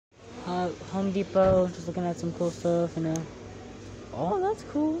Home Depot, just looking at some cool stuff, you know. Oh, that's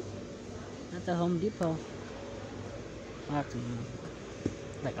cool. At the Home Depot.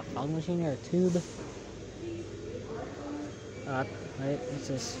 Like a fog machine or a tube. Wait, it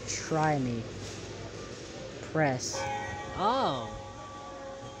says try me. Press. Oh!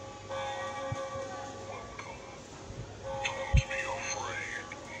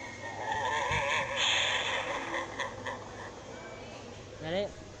 Is that it?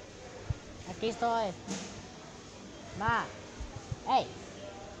 Aquí estoy. Ma! Hey!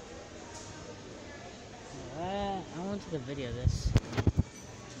 I want to take a video of this.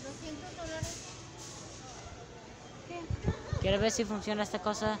 $200. ¿Qué? ¿Quieres ver si funciona esta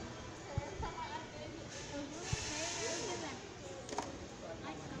cosa?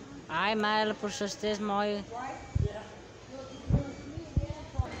 Ay, mal, por su estés muy...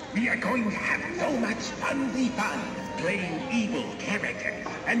 We are going to have so much fun playing evil characters,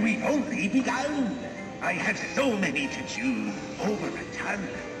 and we've only begun. I have so many to choose, over a ton,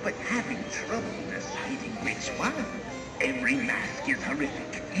 but having trouble deciding which one. Every mask is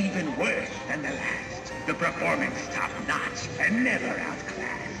horrific, even worse than the last. The performance top-notch and never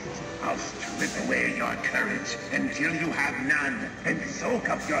outclassed. I'll strip away your courage until you have none, and soak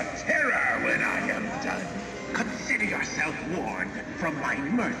up your terror when I am done. Consider yourself warned from my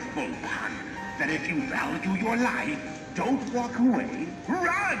mirthful pun, that if you value your life, don't walk away,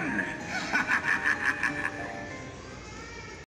 run!